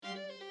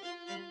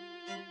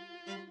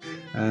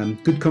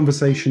Good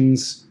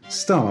conversations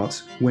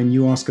start when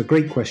you ask a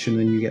great question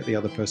and you get the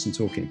other person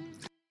talking.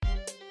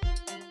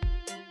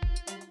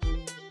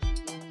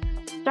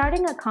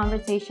 Starting a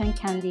conversation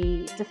can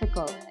be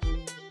difficult.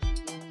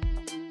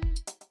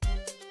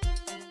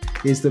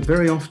 Is that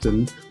very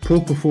often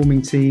poor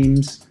performing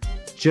teams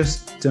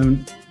just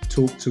don't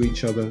talk to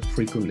each other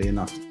frequently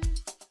enough.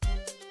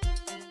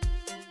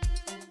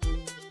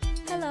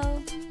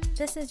 Hello,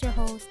 this is your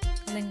host,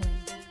 Ling Ling.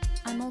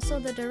 I'm also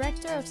the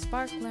director of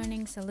Spark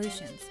Learning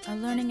Solutions, a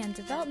learning and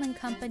development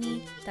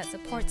company that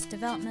supports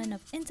development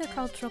of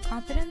intercultural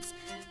competence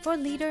for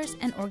leaders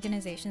and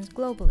organizations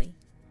globally.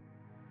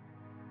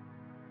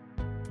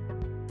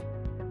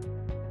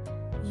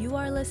 You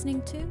are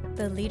listening to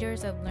the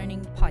Leaders of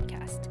Learning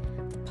podcast,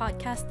 the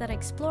podcast that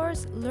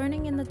explores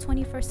learning in the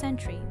 21st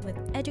century with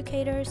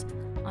educators,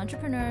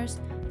 entrepreneurs,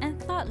 and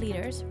thought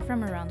leaders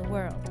from around the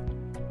world.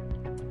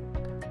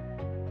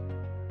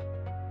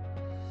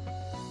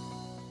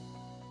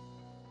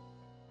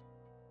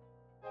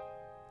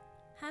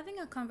 Having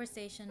a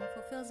conversation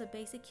fulfills a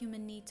basic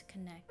human need to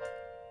connect,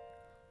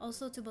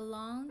 also to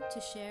belong,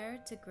 to share,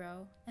 to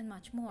grow, and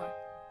much more.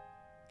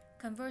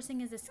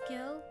 Conversing is a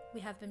skill we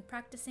have been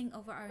practicing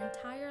over our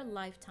entire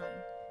lifetime,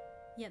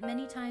 yet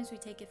many times we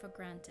take it for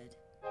granted.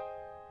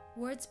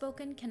 Words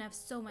spoken can have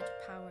so much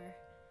power.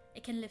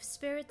 It can lift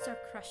spirits or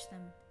crush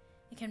them.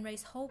 It can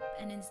raise hope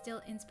and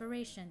instill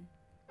inspiration.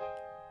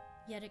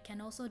 Yet it can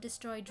also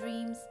destroy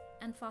dreams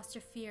and foster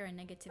fear and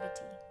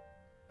negativity.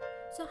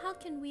 So how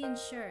can we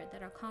ensure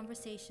that our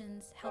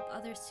conversations help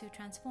others to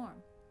transform?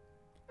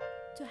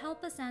 To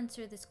help us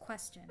answer this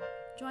question,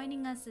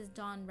 joining us is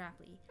Don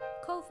Rapley,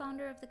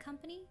 co-founder of the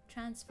company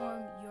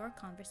Transform Your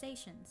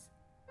Conversations.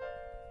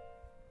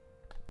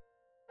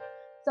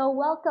 So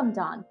welcome,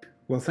 Don.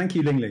 Well, thank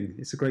you, Ling Ling.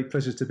 It's a great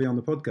pleasure to be on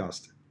the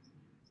podcast.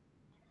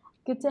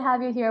 Good to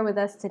have you here with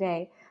us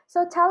today.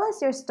 So tell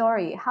us your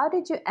story. How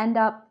did you end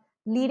up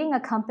leading a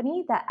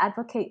company that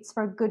advocates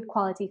for good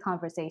quality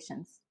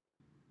conversations?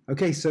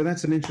 Okay, so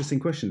that's an interesting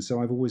question.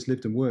 So I've always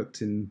lived and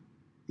worked in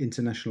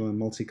international and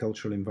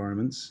multicultural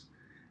environments.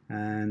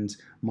 And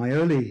my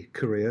early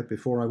career,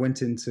 before I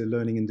went into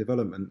learning and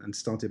development and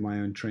started my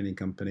own training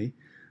company,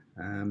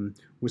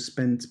 was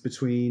spent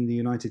between the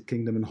United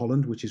Kingdom and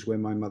Holland, which is where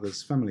my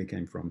mother's family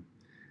came from.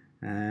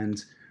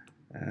 And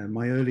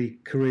my early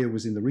career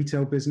was in the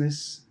retail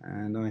business,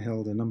 and I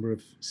held a number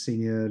of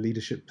senior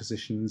leadership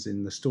positions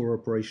in the store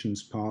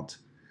operations part,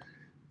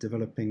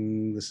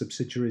 developing the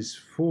subsidiaries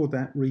for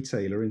that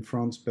retailer in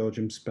France,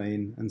 Belgium,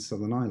 Spain, and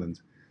Southern Ireland.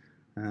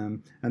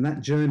 And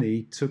that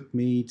journey took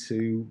me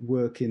to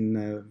work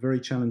in very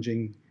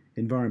challenging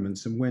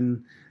environments. And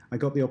when I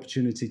got the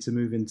opportunity to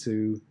move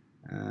into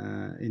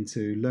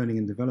learning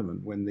and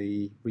development, when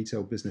the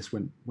retail business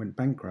went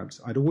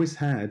bankrupt, I'd always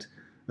had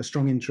a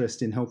strong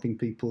interest in helping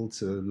people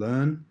to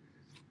learn.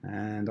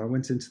 And I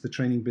went into the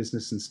training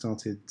business and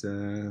started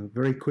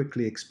very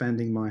quickly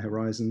expanding my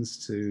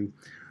horizons to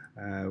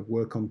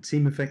work on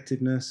team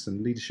effectiveness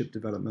and leadership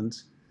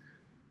development.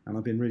 And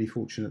I've been really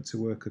fortunate to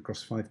work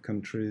across 5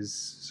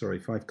 continents,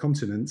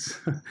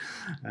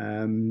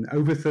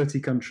 over 30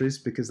 countries,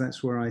 because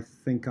that's where I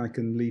think I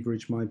can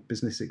leverage my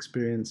business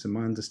experience and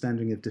my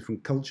understanding of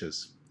different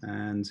cultures.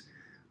 And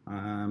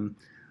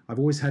I've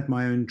always had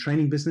my own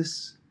training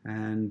business.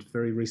 And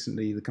very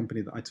recently, the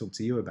company that I talked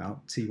to you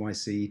about,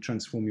 TYC,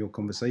 Transform Your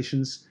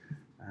Conversations,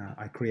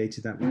 I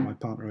created that with my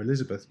partner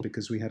Elizabeth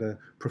because we had a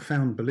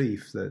profound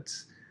belief that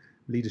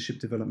leadership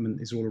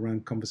development is all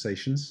around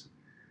conversations.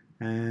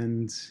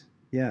 And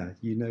yeah,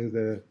 you know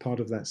the part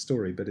of that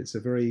story, but it's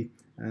a very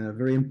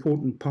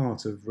important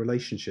part of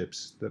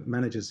relationships that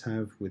managers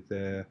have with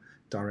their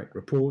direct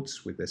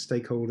reports, with their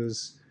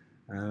stakeholders,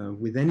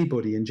 with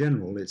anybody in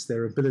general. It's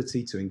their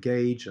ability to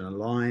engage and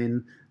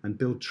align and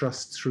build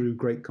trust through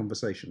great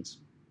conversations.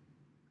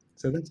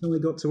 So that's how I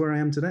got to where I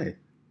am today.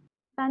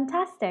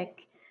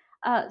 Fantastic.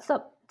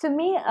 So to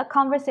me, a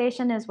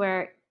conversation is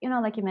where,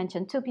 like you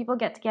mentioned, 2 people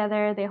get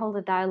together, they hold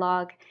a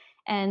dialogue,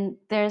 and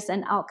there's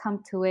an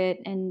outcome to it,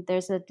 and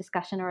there's a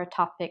discussion or a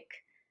topic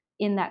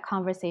in that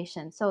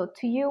conversation. So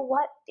to you,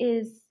 what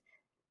is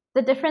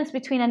the difference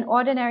between an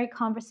ordinary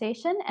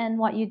conversation and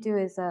what you do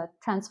is a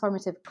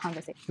transformative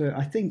conversation? So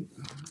I think,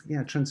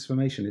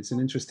 transformation, it's an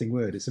interesting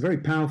word. It's a very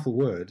powerful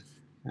word.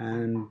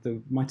 And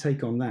my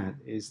take on that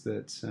is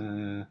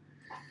that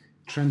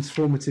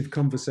transformative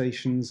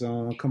conversations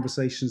are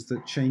conversations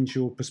that change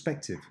your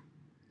perspective.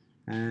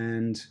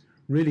 And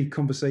really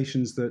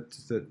conversations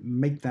that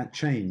make that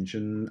change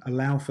and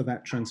allow for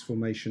that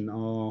transformation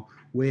are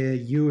where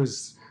you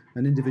as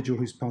an individual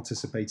who's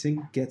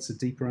participating gets a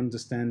deeper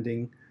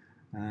understanding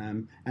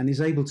and is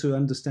able to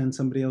understand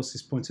somebody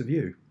else's point of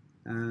view.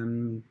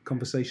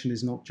 Conversation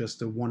is not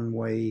just a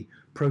one-way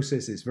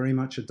process. It's very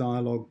much a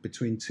dialogue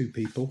between 2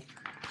 people.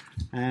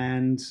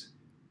 And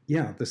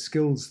the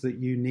skills that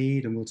you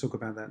need, and we'll talk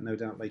about that no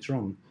doubt later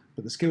on,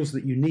 but the skills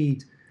that you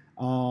need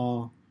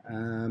are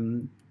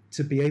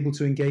to be able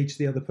to engage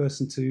the other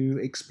person to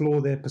explore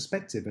their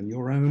perspective and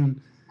your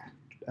own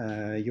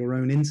your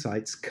own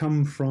insights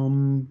come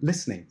from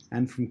listening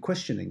and from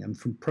questioning and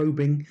from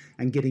probing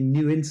and getting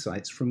new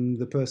insights from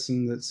the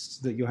person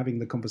that you're having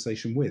the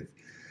conversation with.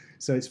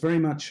 So it's very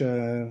much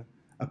a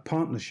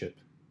partnership.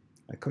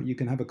 You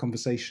can have a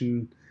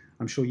conversation.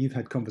 I'm sure you've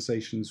had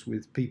conversations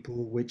with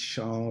people which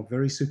are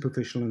very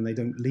superficial and they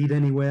don't lead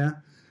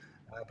anywhere.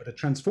 But a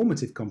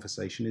transformative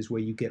conversation is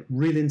where you get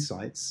real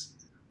insights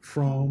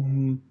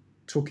from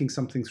talking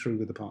something through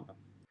with a partner.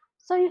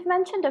 So you've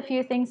mentioned a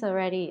few things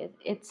already.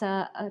 It's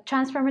a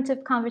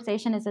transformative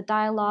conversation is a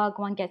dialogue.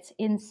 One gets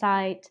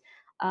insight.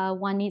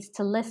 One needs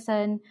to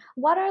listen.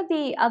 What are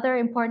the other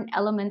important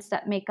elements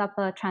that make up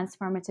a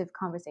transformative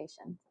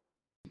conversation?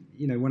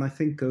 When I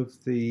think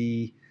of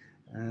the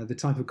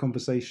type of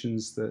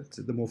conversations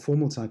the more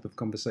formal type of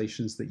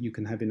conversations that you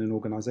can have in an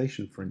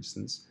organization, for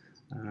instance,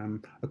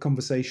 a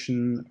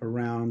conversation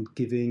around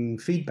giving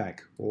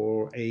feedback,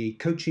 or a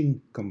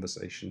coaching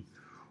conversation,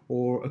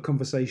 or a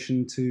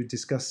conversation to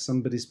discuss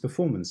somebody's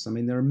performance. I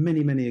mean, there are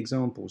many, many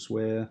examples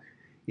where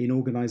in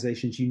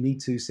organizations you need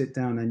to sit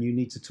down and you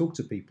need to talk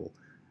to people.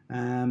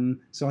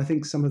 So I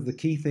think some of the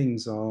key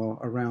things are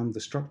around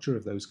the structure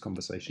of those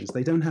conversations.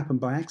 They don't happen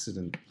by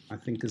accident. I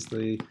think as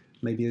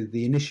maybe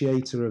the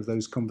initiator of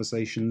those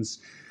conversations,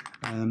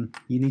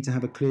 you need to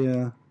have a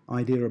clear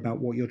idea about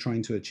what you're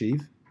trying to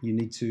achieve. You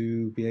need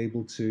to be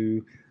able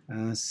to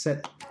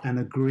set and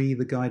agree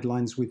the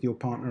guidelines with your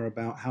partner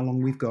about how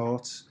long we've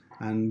got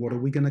and what are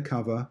we going to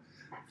cover.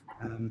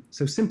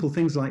 So simple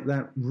things like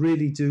that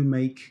really do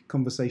make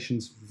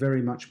conversations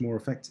very much more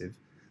effective.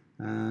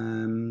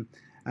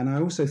 And I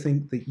also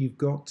think that you've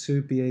got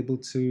to be able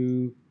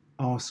to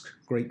ask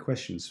great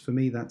questions. For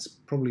me, that's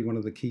probably one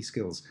of the key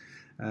skills.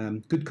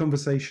 Good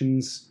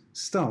conversations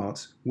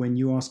start when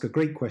you ask a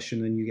great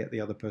question and you get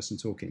the other person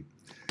talking.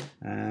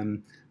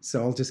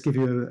 So I'll just give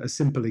you a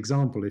simple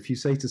example. If you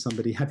say to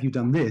somebody, "Have you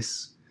done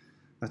this?"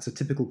 That's a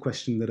typical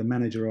question that a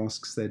manager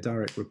asks their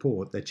direct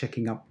report. They're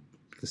checking up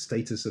the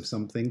status of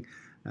something.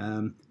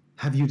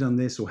 Have you done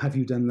this, or have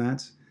you done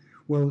that?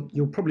 Well,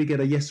 you'll probably get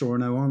a yes or a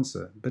no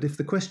answer. But if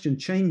the question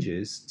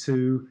changes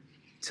to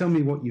 "tell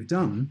me what you've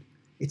done,"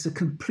 it's a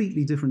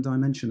completely different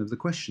dimension of the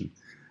question.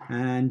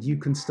 And you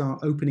can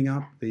start opening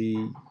up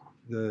the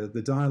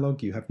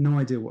dialogue. You have no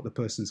idea what the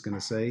person's going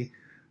to say.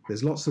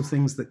 There's lots of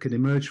things that could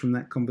emerge from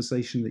that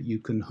conversation that you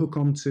can hook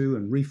onto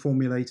and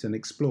reformulate and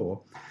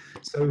explore.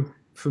 So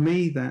for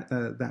me,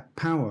 that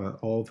power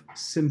of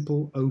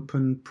simple,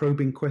 open,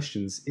 probing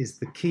questions is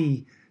the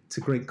key to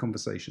great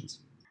conversations.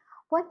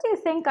 What do you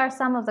think are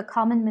some of the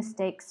common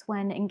mistakes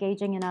when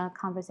engaging in a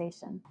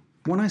conversation?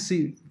 One I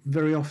see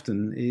very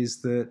often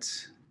is that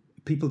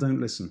people don't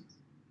listen.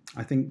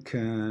 I think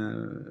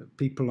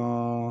people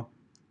are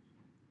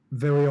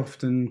very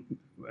often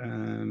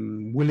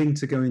willing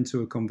to go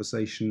into a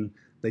conversation.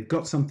 They've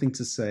got something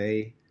to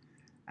say,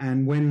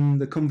 and when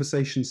the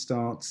conversation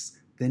starts,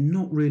 they're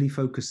not really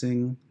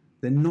focusing.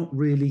 They're not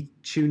really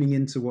tuning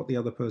into what the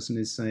other person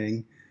is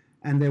saying,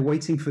 and they're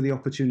waiting for the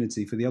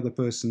opportunity for the other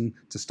person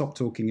to stop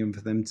talking and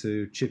for them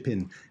to chip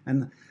in.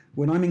 And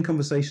when I'm in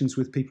conversations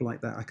with people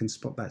like that, I can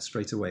spot that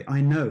straight away. I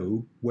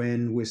know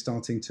when we're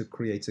starting to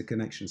create a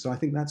connection. So I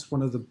think that's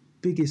one of the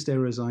biggest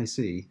errors I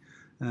see.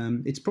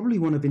 It's probably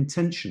one of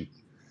intention.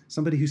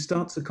 Somebody who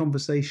starts a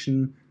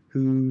conversation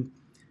who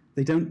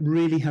they don't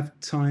really have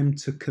time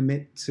to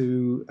commit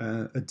to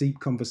a deep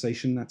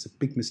conversation. That's a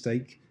big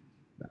mistake.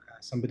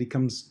 Somebody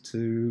comes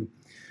to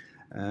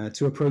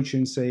approach you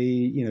and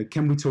say,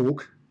 "Can we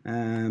talk?"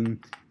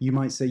 You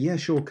might say, "Yeah,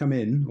 sure, come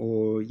in,"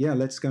 or "Yeah,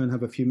 let's go and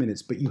have a few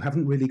minutes," but you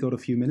haven't really got a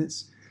few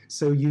minutes.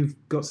 So you've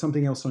got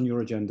something else on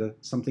your agenda,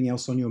 something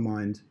else on your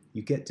mind.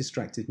 You get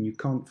distracted and you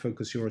can't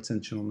focus your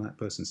attention on that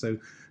person. So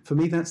for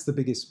me, that's the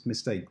biggest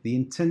mistake. The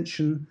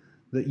intention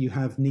that you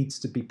have needs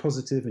to be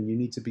positive, and you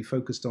need to be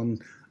focused on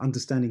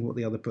understanding what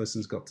the other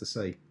person's got to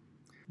say.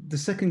 The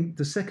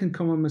second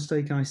common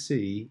mistake I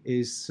see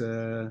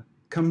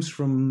comes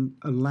from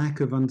a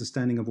lack of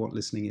understanding of what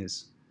listening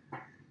is.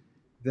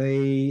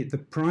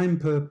 The prime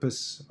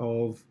purpose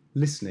of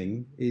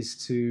listening is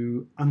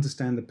to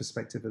understand the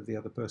perspective of the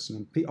other person.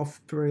 And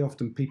very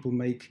often people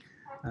make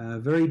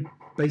very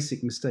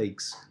basic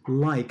mistakes,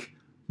 like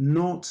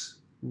not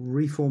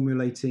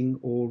reformulating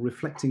or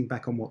reflecting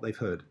back on what they've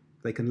heard.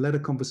 They can let a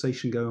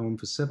conversation go on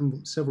for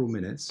several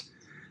minutes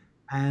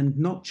and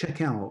not check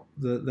out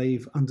that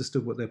they've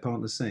understood what their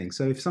partner's saying.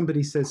 So if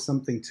somebody says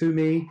something to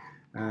me,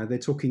 they're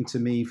talking to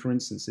me, for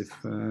instance,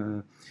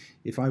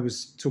 if I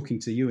was talking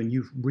to you and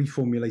you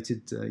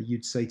reformulated,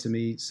 you'd say to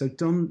me, "So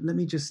Don, let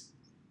me just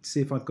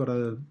see if I've got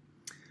a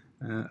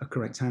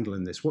correct handle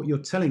in this. What you're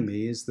telling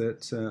me is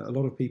that a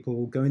lot of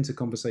people go into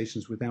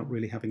conversations without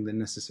really having the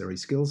necessary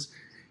skills."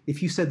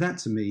 If you said that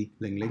to me,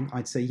 Ling Ling,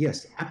 I'd say,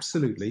 "Yes,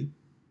 absolutely.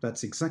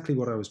 That's exactly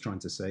what I was trying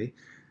to say."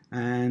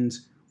 And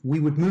we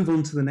would move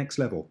on to the next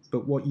level.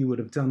 But what you would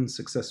have done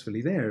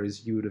successfully there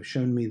is you would have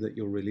shown me that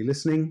you're really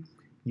listening.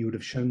 You would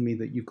have shown me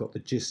that you've got the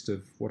gist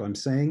of what I'm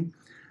saying.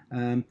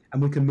 And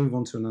we can move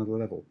on to another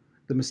level.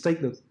 The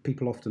mistake that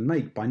people often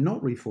make by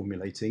not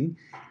reformulating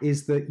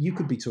is that you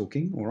could be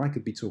talking, or I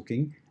could be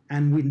talking,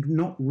 and we're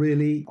not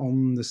really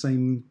on the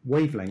same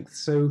wavelength.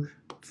 So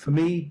for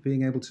me,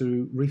 being able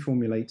to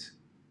reformulate,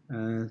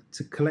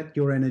 to collect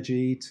your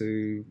energy,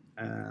 to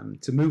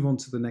move on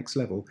to the next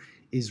level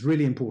is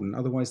really important.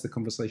 Otherwise, the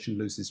conversation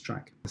loses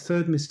track. The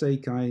third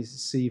mistake I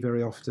see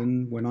very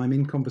often when I'm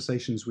in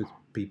conversations with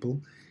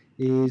people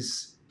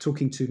is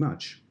talking too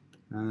much.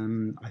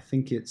 I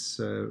think it's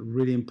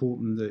really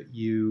important that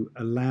you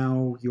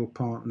allow your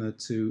partner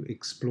to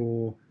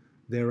explore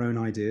their own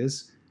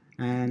ideas,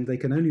 and they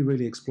can only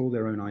really explore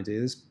their own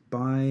ideas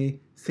by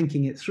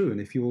thinking it through.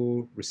 And if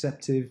you're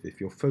receptive, if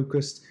you're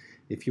focused,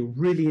 if you're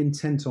really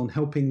intent on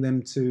helping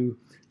them to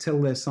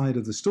tell their side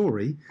of the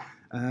story,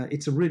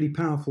 it's a really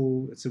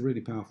powerful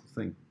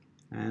thing.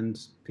 And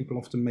people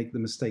often make the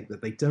mistake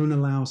that they don't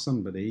allow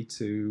somebody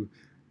to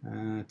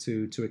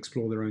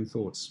explore their own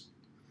thoughts.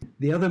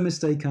 The other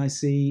mistake I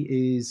see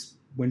is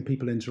when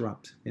people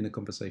interrupt in a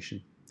conversation.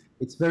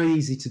 It's very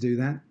easy to do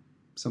that.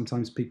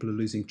 Sometimes people are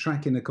losing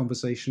track in a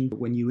conversation, but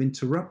when you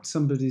interrupt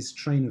somebody's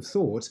train of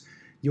thought,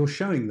 you're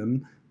showing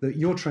them that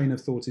your train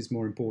of thought is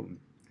more important.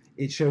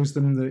 It shows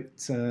them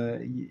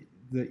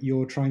that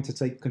you're trying to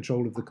take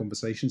control of the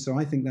conversation. So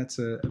I think that's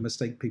a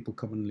mistake people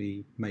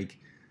commonly make.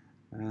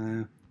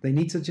 They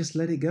need to just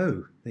let it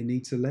go. They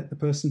need to let the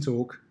person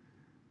talk,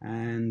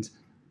 and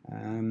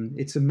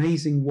it's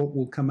amazing what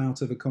will come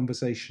out of a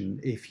conversation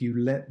if you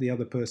let the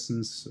other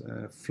person's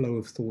flow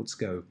of thoughts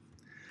go.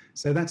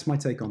 So that's my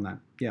take on that.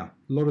 Yeah,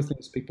 a lot of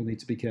things people need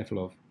to be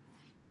careful of.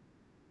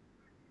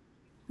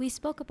 We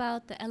spoke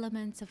about the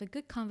elements of a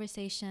good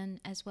conversation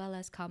as well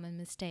as common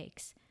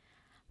mistakes.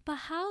 But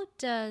how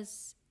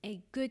does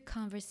a good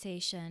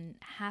conversation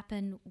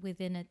happen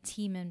within a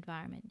team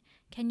environment?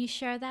 Can you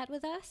share that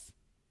with us?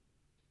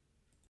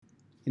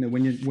 You know,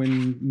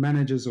 when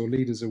managers or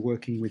leaders are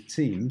working with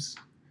teams,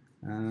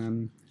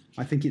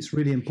 I think it's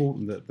really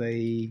important that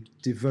they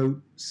devote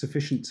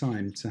sufficient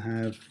time to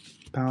have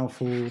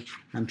powerful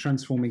and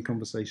transforming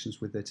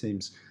conversations with their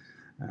teams.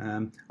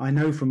 I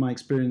know from my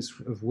experience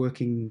of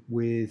working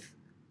with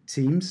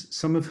teams,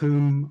 some of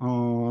whom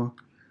are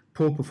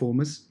poor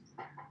performers,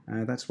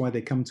 that's why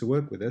they come to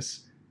work with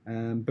us,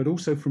 but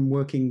also from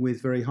working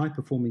with very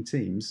high-performing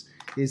teams,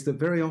 is that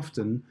very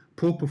often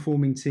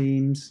poor-performing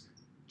teams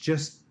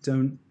just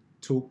don't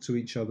talk to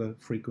each other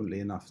frequently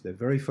enough. They're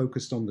very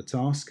focused on the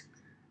task,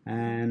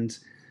 and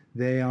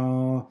they're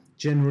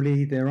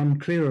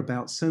unclear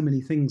about so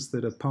many things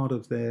that are part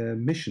of their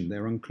mission.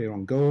 They're unclear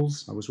on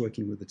goals. I was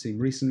working with a team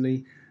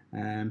recently,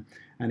 and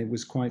it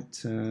was quite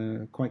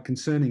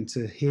concerning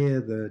to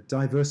hear the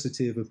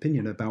diversity of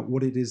opinion about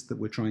what it is that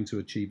we're trying to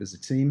achieve as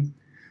a team.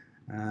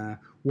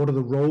 What are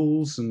the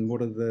roles and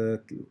what are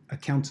the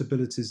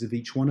accountabilities of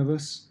each one of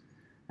us?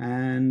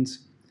 And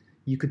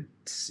you could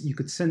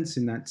sense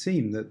in that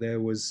team that there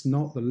was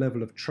not the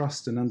level of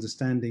trust and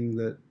understanding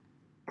that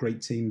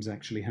great teams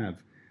actually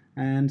have.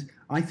 And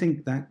I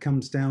think that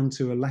comes down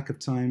to a lack of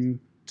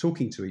time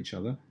talking to each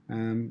other.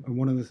 And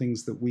one of the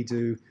things that we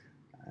do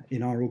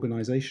in our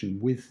organization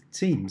with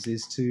teams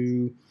is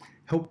to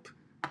help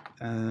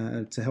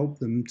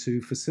them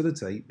to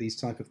facilitate these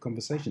type of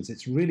conversations.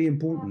 It's really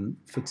important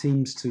for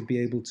teams to be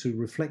able to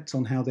reflect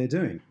on how they're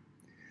doing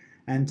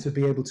and to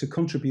be able to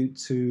contribute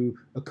to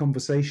a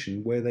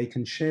conversation where they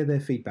can share their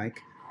feedback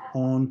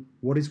on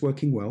what is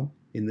working well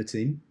in the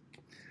team,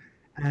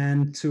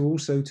 and to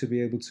also to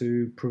be able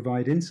to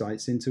provide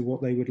insights into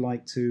what they would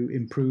like to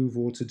improve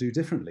or to do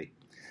differently.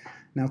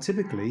 Now,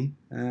 typically,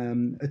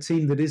 a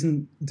team that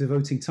isn't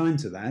devoting time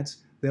to that,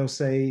 they'll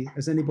say,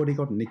 has anybody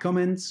got any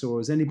comments, or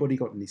has anybody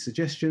got any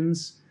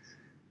suggestions?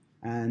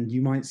 And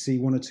you might see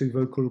one or two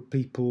vocal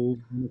people,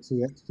 one or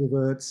two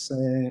extroverts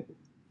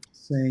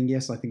saying,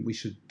 yes, I think we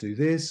should do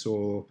this,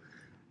 or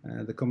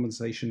the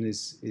conversation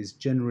is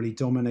generally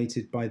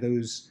dominated by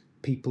those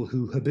people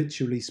who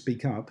habitually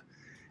speak up.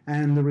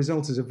 And the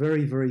result is a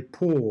very, very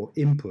poor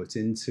input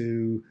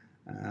into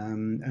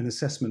an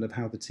assessment of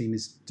how the team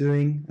is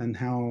doing and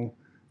how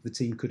the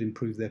team could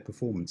improve their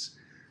performance.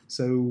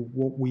 So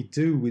what we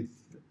do with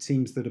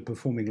teams that are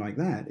performing like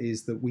that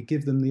is that we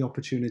give them the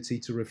opportunity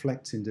to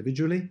reflect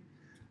individually.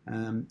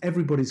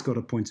 Everybody's got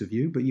a point of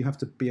view, but you have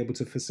to be able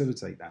to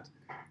facilitate that.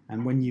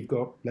 And when you've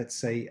got, let's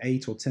say,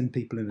 8 or 10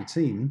 people in a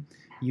team,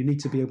 you need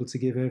to be able to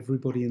give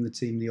everybody in the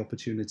team the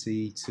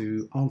opportunity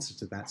to answer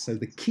to that. So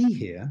the key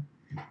here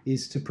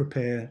is to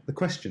prepare the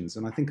questions.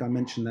 And I think I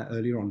mentioned that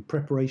earlier on.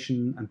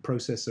 Preparation and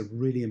process are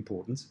really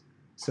important.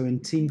 So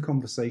in team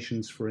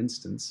conversations, for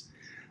instance,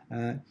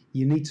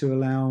 you need to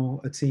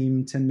allow a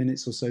team 10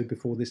 minutes or so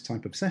before this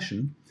type of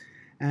session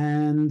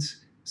and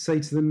say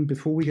to them,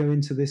 before we go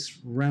into this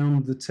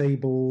round the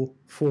table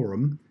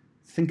forum,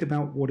 think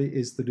about what it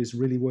is that is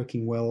really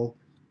working well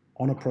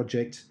on a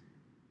project,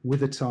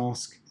 with a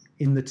task,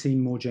 in the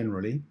team more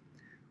generally.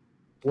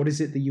 What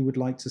is it that you would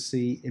like to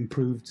see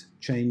improved,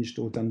 changed,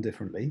 or done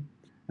differently?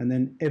 And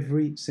then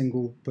every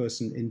single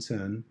person in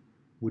turn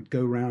would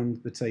go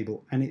round the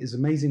table. And it is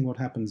amazing what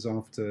happens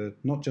after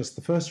not just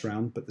the first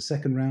round, but the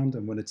second round.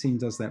 And when a team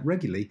does that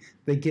regularly,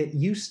 they get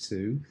used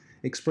to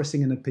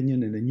expressing an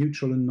opinion in a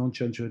neutral and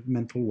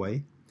non-judgmental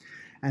way.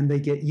 and they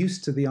get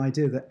used to the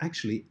idea that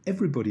actually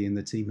everybody in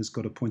the team has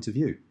got a point of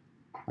view.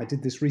 I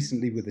did this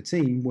recently with a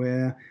team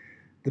where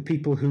the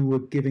people who were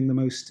giving the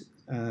most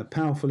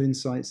powerful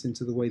insights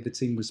into the way the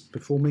team was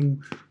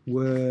performing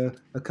were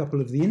a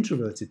couple of the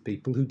introverted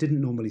people who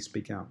didn't normally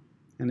speak out.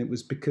 And it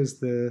was because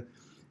the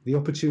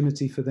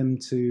opportunity for them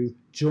to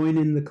join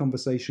in the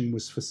conversation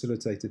was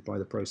facilitated by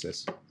the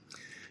process.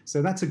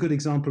 So that's a good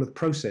example of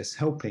process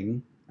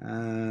helping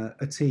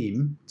a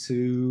team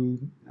to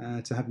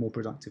have more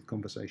productive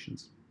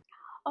conversations.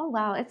 Oh,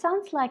 wow. It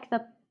sounds like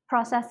the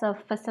process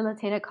of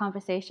facilitated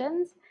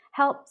conversations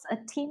helps a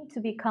team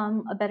to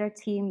become a better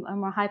team, a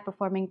more high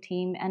performing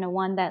team, and a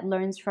one that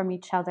learns from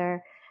each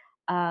other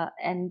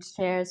and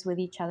shares with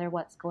each other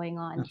what's going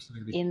on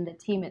Absolutely. in the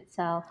team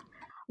itself.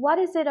 What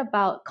is it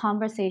about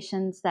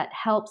conversations that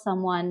help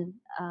someone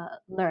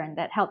learn,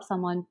 that help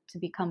someone to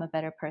become a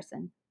better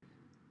person?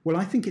 Well,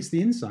 I think it's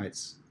the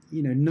insights.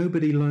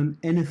 Nobody learned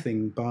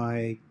anything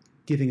by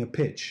giving a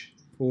pitch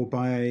or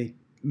by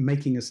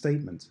making a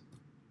statement.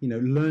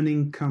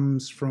 Learning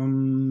comes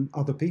from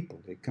other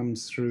people. It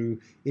comes through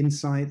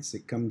insights.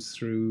 It comes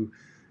through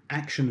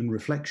action and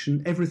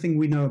reflection. Everything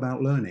we know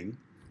about learning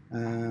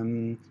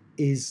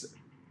is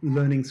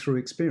learning through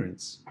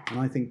experience. And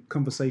I think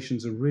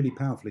conversations are really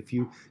powerful. If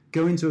you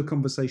go into a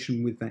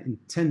conversation with that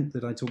intent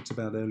that I talked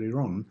about earlier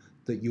on,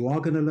 that you are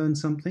going to learn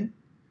something,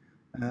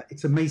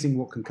 it's amazing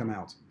what can come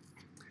out.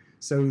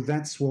 So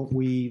that's what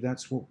we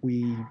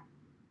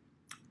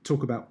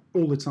talk about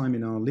all the time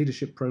in our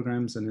leadership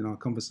programs and in our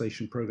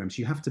conversation programs.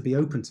 You have to be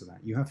open to that.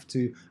 You have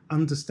to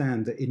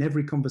understand that in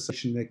every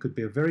conversation there could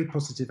be a very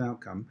positive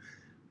outcome,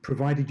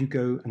 provided you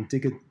go and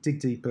dig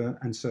deeper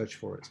and search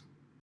for it.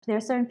 There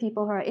are certain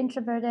people who are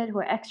introverted, who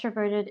are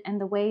extroverted, and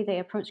the way they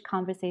approach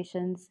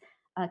conversations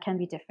can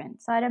be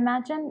different. So I'd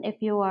imagine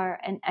if you are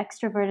an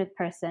extroverted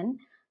person,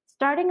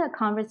 starting a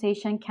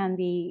conversation can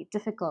be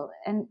difficult,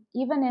 and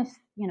even if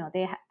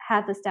they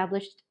have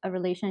established a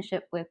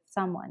relationship with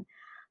someone.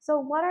 So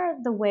what are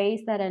the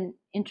ways that an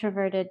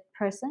introverted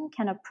person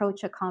can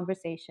approach a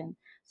conversation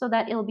so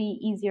that it'll be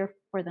easier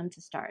for them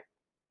to start?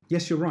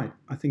 Yes, you're right.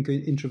 I think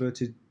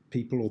introverted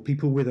people or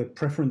people with a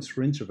preference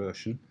for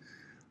introversion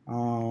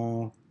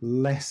are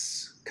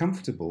less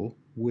comfortable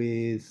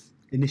with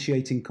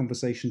initiating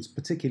conversations,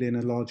 particularly in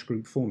a large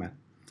group format.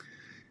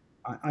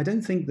 I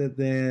don't think that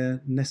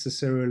they're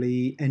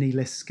necessarily any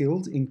less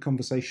skilled in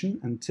conversation,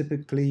 and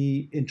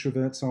typically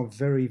introverts are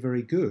very,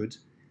 very good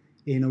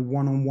in a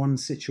one-on-one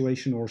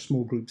situation or a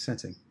small group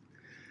setting.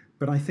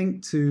 But I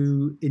think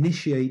to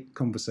initiate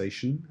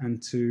conversation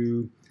and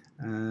to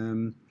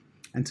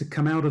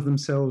come out of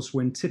themselves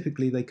when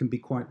typically they can be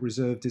quite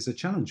reserved is a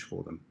challenge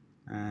for them.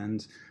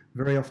 And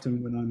very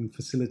often when I'm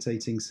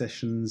facilitating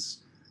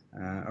sessions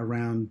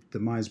around the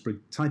Myers-Briggs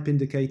Type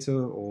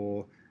Indicator,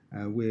 or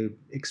we're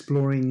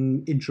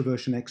exploring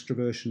introversion,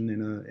 extroversion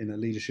in a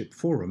leadership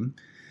forum,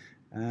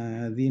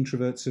 the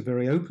introverts are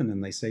very open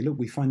and they say, look,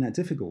 we find that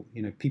difficult.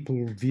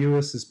 People view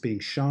us as being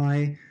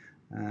shy.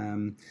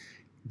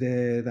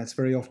 That's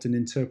very often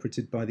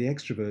interpreted by the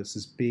extroverts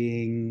as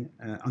being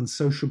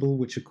unsociable,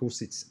 which of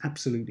course it's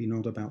absolutely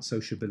not about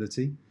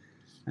sociability.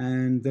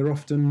 And they're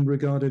often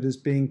regarded as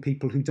being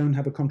people who don't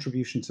have a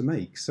contribution to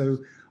make. So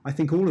I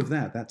think all of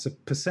that's a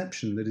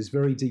perception that is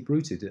very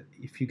deep-rooted.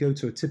 If you go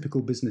to a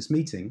typical business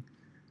meeting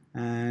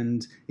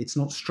and it's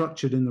not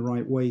structured in the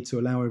right way to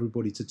allow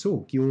everybody to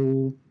talk,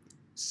 you'll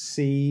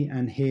see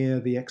and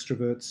hear the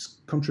extroverts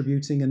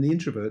contributing and the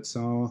introverts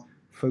are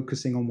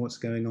focusing on what's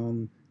going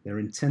on. They're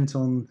intent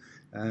on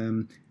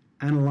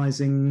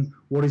analyzing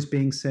what is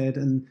being said,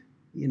 and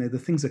the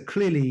things are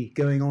clearly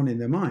going on in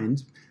their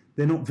mind.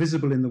 They're not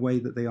visible in the way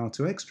that they are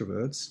to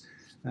extroverts.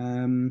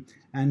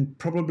 And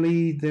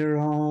probably there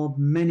are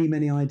many,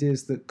 many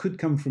ideas that could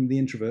come from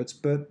the introverts,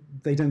 but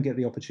they don't get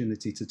the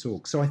opportunity to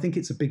talk. So I think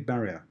it's a big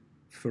barrier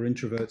for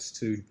introverts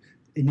to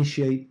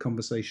initiate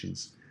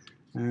conversations.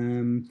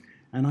 And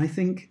I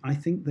think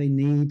they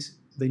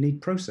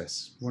need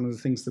process. One of the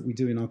things that we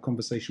do in our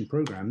conversation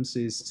programs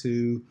is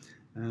to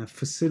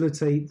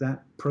facilitate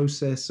that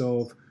process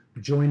of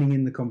joining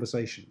in the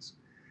conversations.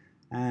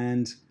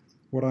 And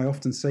what I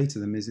often say to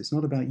them is, it's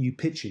not about you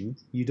pitching.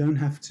 You don't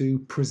have to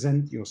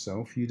present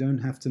yourself. You don't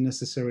have to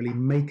necessarily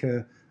make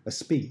a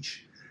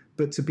speech.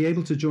 But to be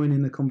able to join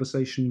in the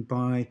conversation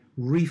by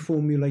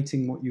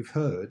reformulating what you've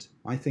heard,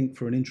 I think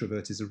for an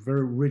introvert is a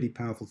really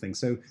powerful thing.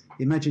 So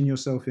imagine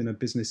yourself in a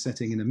business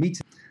setting, in a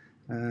meeting.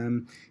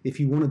 If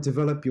you want to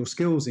develop your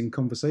skills in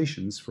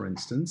conversations, for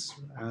instance,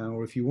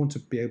 or if you want to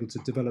be able to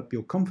develop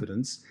your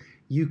confidence,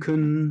 you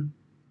can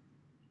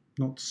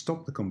not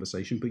stop the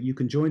conversation, but you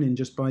can join in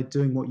just by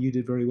doing what you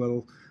did very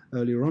well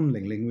earlier on,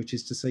 Ling Ling, which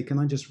is to say, can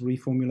I just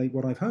reformulate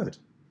what I've heard?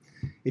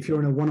 If you're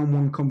in a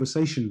one-on-one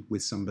conversation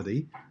with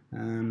somebody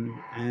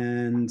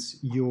and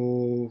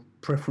your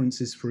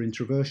preference is for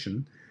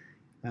introversion,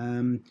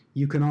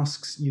 you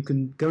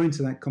can go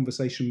into that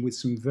conversation with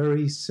some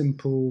very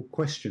simple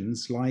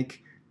questions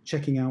like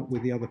checking out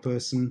with the other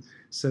person.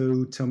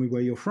 So tell me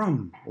where you're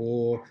from,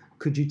 or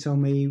could you tell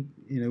me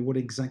what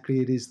exactly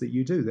it is that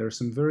you do. There are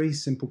some very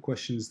simple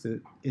questions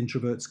that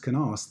introverts can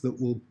ask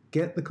that will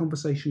get the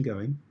conversation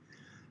going,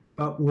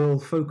 but will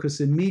focus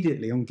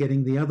immediately on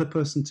getting the other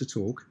person to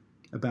talk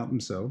about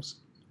themselves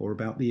or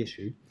about the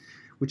issue,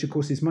 which of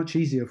course is much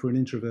easier for an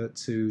introvert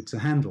to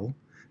handle,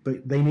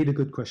 but they need a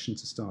good question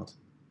to start.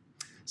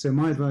 So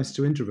my advice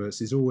to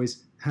introverts is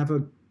always have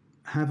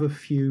a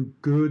few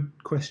good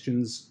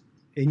questions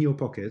in your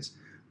pocket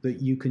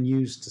that you can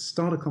use to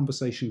start a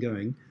conversation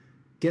going,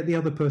 get the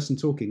other person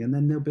talking, and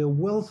then there'll be a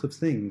wealth of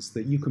things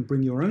that you can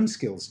bring your own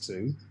skills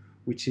to,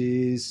 which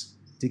is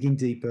digging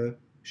deeper,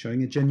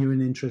 showing a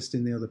genuine interest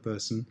in the other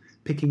person,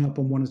 picking up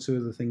on one or two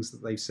of the things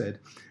that they've said.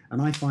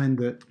 And I find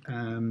that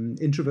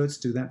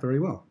introverts do that very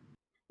well.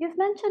 You've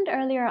mentioned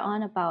earlier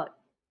on about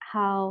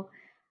how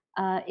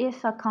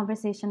if a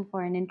conversation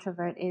for an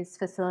introvert is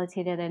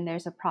facilitated and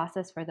there's a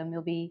process for them,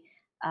 it'll be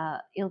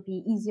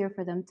easier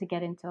for them to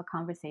get into a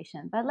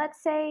conversation. But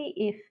let's say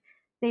if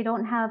they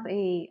don't have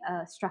a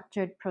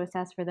structured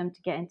process for them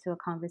to get into a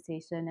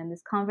conversation, and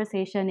this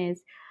conversation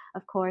is,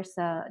 of course,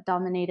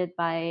 dominated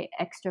by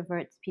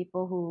extroverts,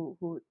 people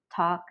who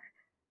talk,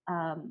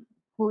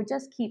 who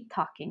just keep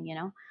talking,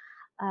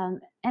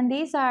 and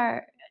these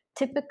are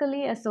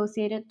typically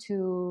associated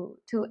to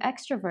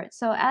extroverts.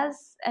 So,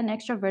 as an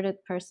extroverted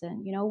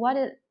person, what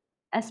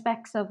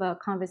aspects of a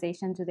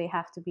conversation do they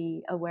have to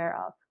be aware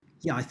of?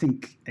 Yeah, I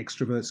think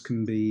extroverts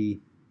can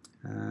be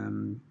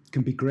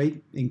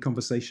great in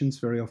conversations.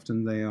 Very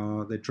often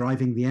they're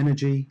driving the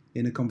energy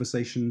in a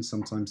conversation.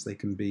 Sometimes they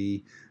can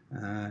be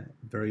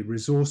very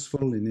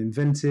resourceful and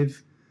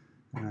inventive.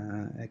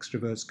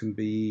 Extroverts can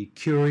be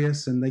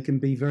curious, and they can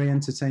be very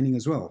entertaining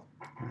as well.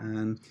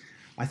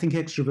 I think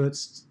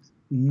extroverts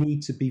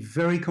need to be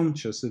very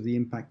conscious of the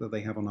impact that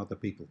they have on other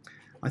people.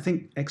 I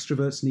think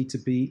extroverts need to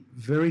be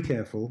very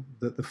careful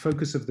that the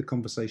focus of the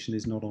conversation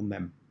is not on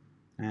them.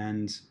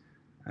 And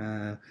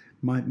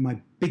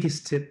my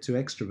biggest tip to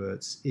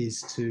extroverts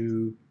is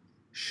to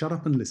shut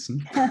up and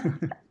listen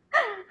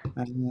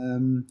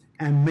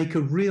and make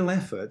a real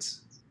effort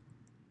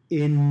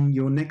in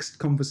your next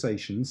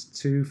conversations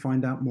to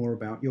find out more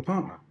about your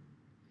partner.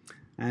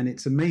 And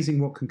it's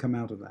amazing what can come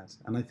out of that.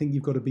 And I think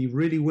you've got to be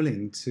really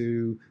willing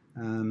to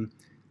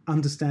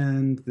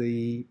understand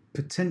the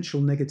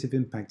potential negative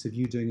impact of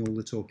you doing all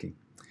the talking.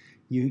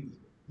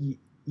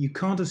 You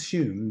can't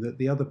assume that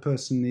the other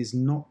person is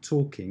not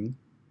talking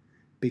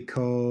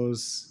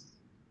because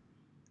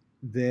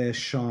they're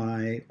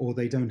shy or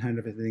they don't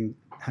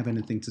have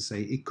anything to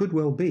say. It could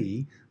well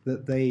be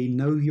that they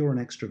know you're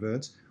an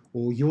extrovert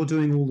or you're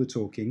doing all the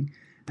talking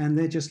and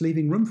they're just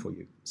leaving room for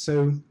you.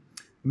 So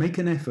make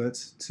an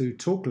effort to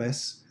talk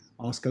less,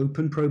 ask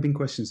open, probing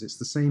questions. It's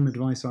the same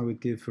advice I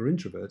would give for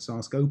introverts.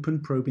 Ask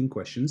open, probing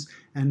questions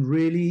and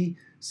really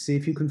see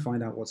if you can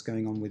find out what's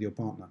going on with your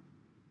partner.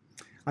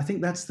 I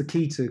think that's the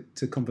key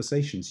to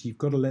conversations. You've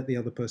got to let the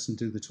other person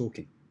do the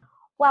talking.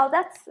 Well,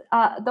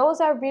 those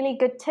are really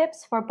good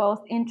tips for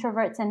both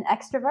introverts and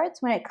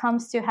extroverts when it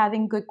comes to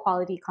having good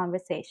quality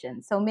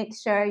conversations. So make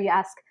sure you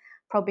ask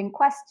probing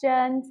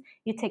questions,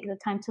 you take the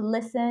time to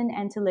listen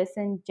and to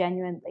listen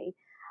genuinely.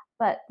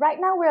 But right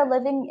now we're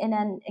living in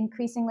an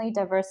increasingly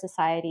diverse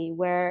society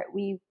where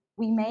we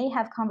may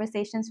have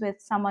conversations with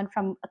someone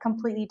from a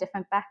completely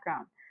different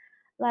background.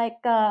 Like,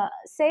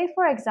 say,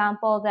 for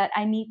example, that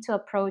I need to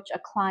approach a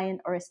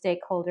client or a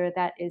stakeholder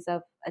that is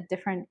of a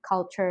different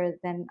culture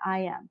than I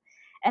am.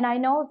 And I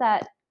know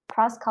that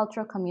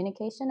cross-cultural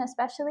communication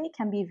especially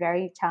can be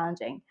very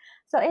challenging.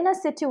 So in a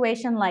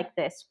situation like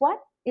this, what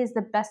is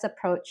the best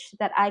approach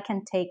that I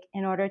can take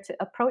in order to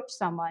approach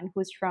someone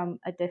who's from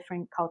a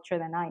different culture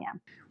than I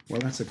am? Well,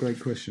 that's a great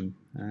question.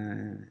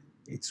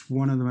 It's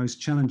one of the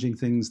most challenging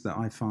things that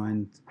I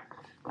find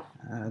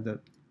that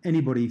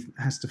anybody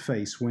has to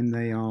face when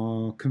they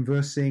are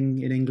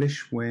conversing in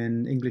English,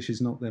 when English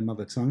is not their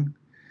mother tongue.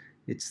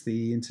 It's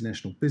the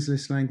international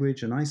business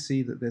language, and I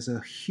see that there's a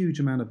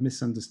huge amount of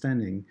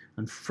misunderstanding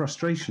and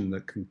frustration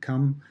that can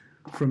come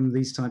from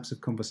these types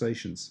of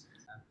conversations.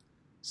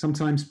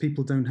 Sometimes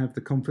people don't have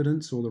the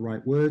confidence or the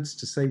right words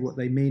to say what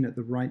they mean at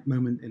the right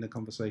moment in a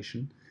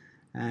conversation.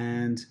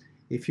 And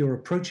if you're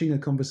approaching a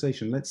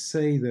conversation, let's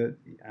say that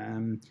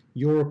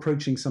you're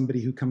approaching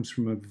somebody who comes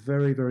from a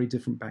very, very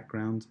different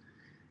background,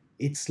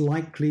 it's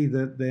likely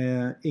that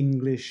their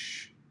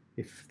English,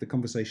 if the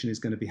conversation is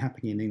going to be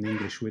happening in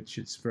English, which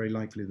it's very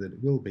likely that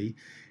it will be,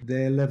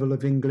 their level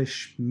of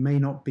English may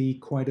not be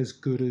quite as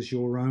good as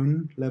your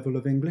own level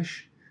of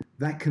English.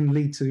 That can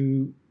lead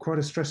to quite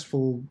a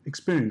stressful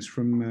experience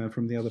from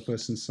the other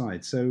person's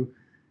side. So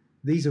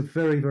these are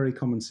very, very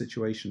common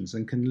situations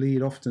and can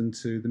lead often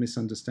to the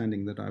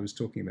misunderstanding that I was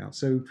talking about.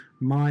 So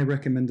my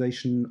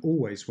recommendation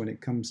always when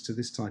it comes to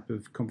this type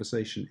of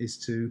conversation is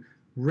to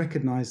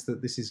recognize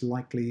that this is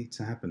likely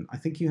to happen. I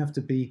think you have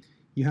to be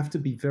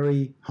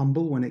very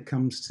humble when it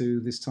comes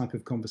to this type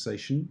of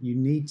conversation. You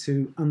need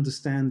to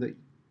understand that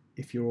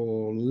if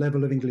your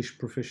level of English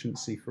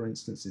proficiency, for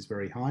instance, is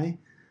very high,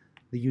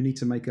 that you need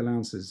to make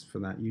allowances for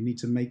that. You need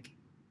to make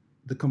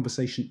the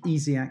conversation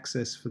easy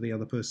access for the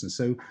other person.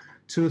 So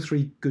 2 or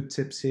 3 good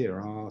tips here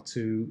are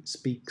to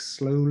speak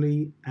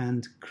slowly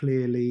and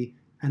clearly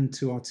and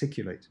to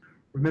articulate.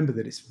 Remember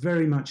that it's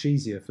very much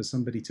easier for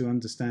somebody to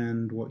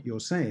understand what you're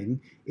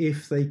saying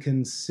if they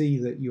can see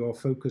that you are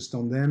focused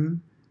on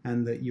them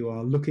and that you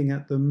are looking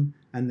at them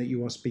and that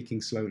you are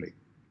speaking slowly.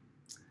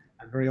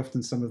 And very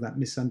often some of that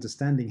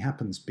misunderstanding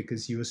happens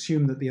because you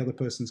assume that the other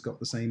person's got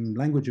the same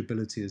language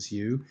ability as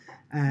you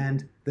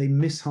and they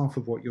miss half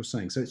of what you're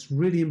saying. So it's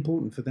really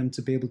important for them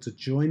to be able to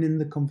join in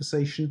the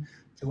conversation,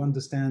 to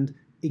understand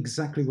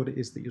exactly what it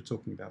is that you're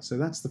talking about. So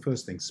that's the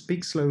first thing.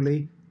 Speak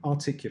slowly,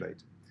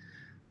 articulate.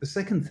 The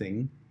second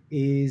thing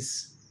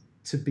is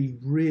to be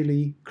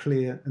really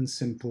clear and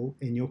simple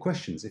in your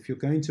questions. If you're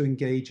going to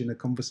engage in a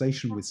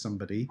conversation with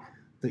somebody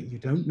that you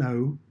don't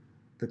know,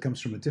 that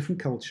comes from a different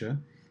culture,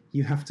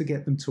 you have to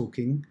get them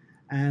talking,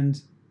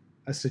 and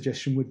a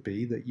suggestion would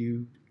be that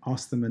you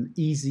ask them an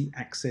easy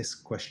access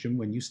question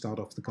when you start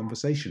off the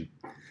conversation.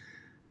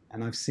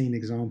 And I've seen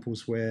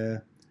examples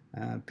where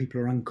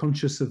people are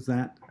unconscious of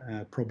that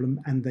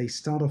problem, and they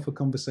start off a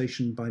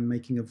conversation by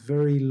making a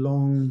very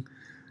long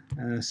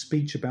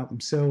speech about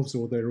themselves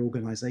or their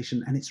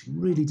organization, and it's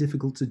really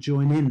difficult to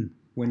join in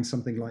when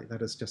something like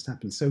that has just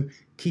happened. So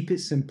keep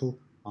it simple,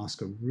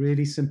 ask a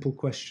really simple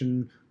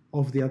question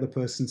of the other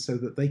person so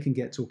that they can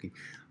get talking.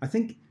 I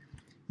think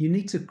you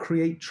need to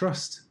create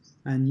trust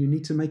and you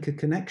need to make a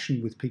connection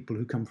with people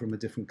who come from a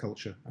different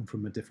culture and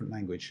from a different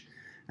language.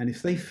 And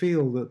if they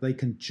feel that they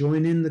can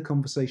join in the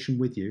conversation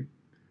with you,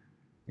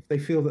 if they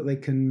feel that they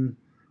can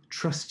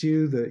trust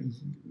you, that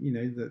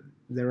that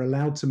they're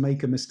allowed to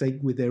make a mistake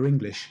with their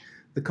English,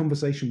 the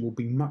conversation will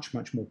be much,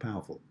 much more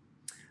powerful.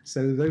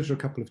 So those are a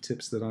couple of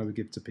tips that I would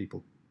give to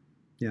people.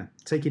 Yeah,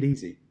 take it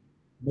easy.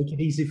 Make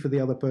it easy for the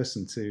other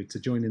person to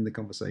join in the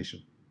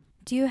conversation.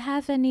 Do you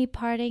have any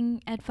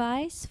parting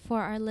advice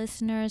for our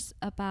listeners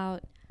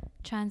about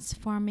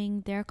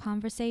transforming their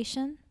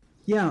conversation?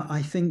 Yeah,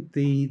 I think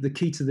the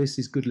key to this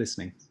is good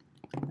listening.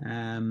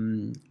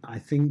 I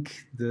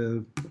think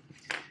the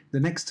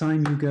next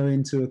time you go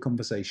into a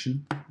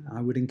conversation, I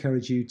would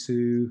encourage you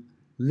to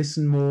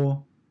listen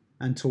more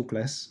and talk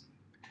less.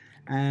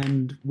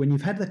 And when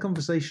you've had the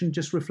conversation,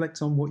 just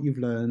reflect on what you've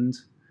learned.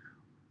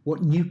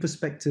 What new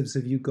perspectives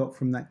have you got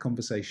from that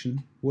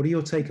conversation? What are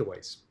your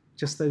takeaways?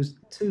 Just those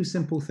 2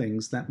 simple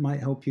things that might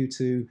help you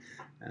to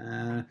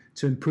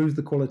improve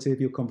the quality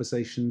of your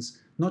conversations,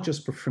 not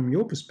just from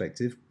your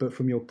perspective, but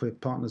from your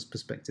partner's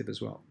perspective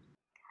as well.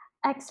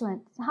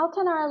 Excellent. How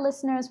can our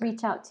listeners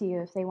reach out to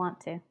you if they want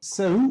to?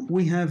 So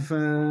we have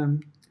a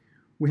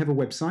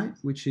website,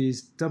 which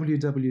is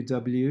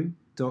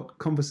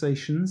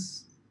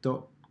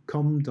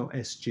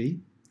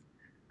www.conversations.com.sg.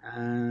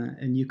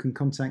 And you can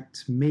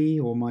contact me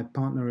or my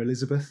partner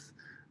Elizabeth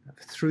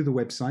through the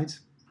website,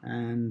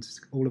 and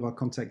all of our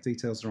contact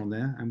details are on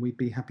there, and we'd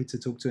be happy to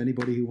talk to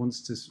anybody who wants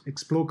to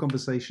explore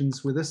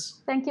conversations with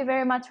us. Thank you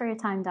very much for your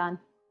time, Don.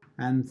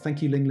 And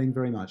thank you, Ling Ling,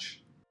 very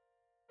much.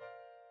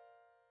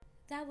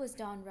 That was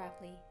Don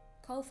Rapley,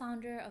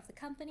 co-founder of the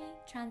company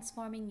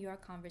Transforming Your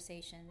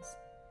Conversations.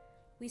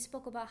 We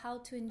spoke about how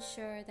to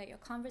ensure that your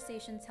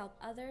conversations help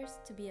others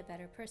to be a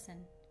better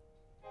person.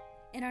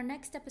 In our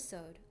next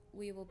episode,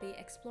 we will be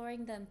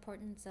exploring the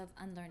importance of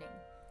unlearning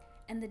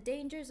and the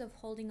dangers of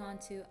holding on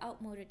to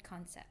outmoded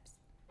concepts.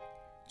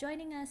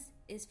 Joining us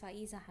is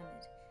Faiza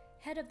Hamid,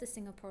 head of the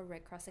Singapore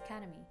Red Cross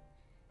Academy.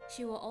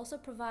 She will also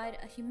provide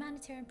a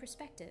humanitarian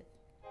perspective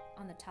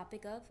on the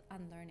topic of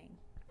unlearning.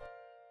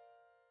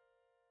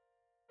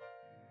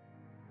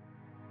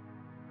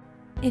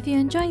 If you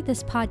enjoyed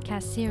this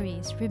podcast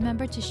series,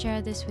 remember to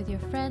share this with your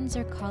friends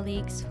or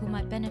colleagues who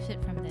might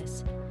benefit from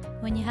this.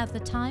 When you have the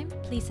time,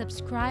 please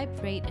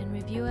subscribe, rate, and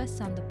review us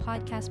on the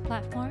podcast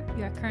platform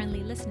you are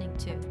currently listening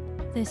to.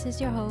 This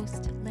is your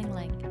host, Ling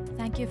Ling.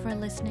 Thank you for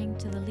listening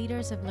to the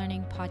Leaders of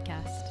Learning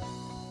podcast.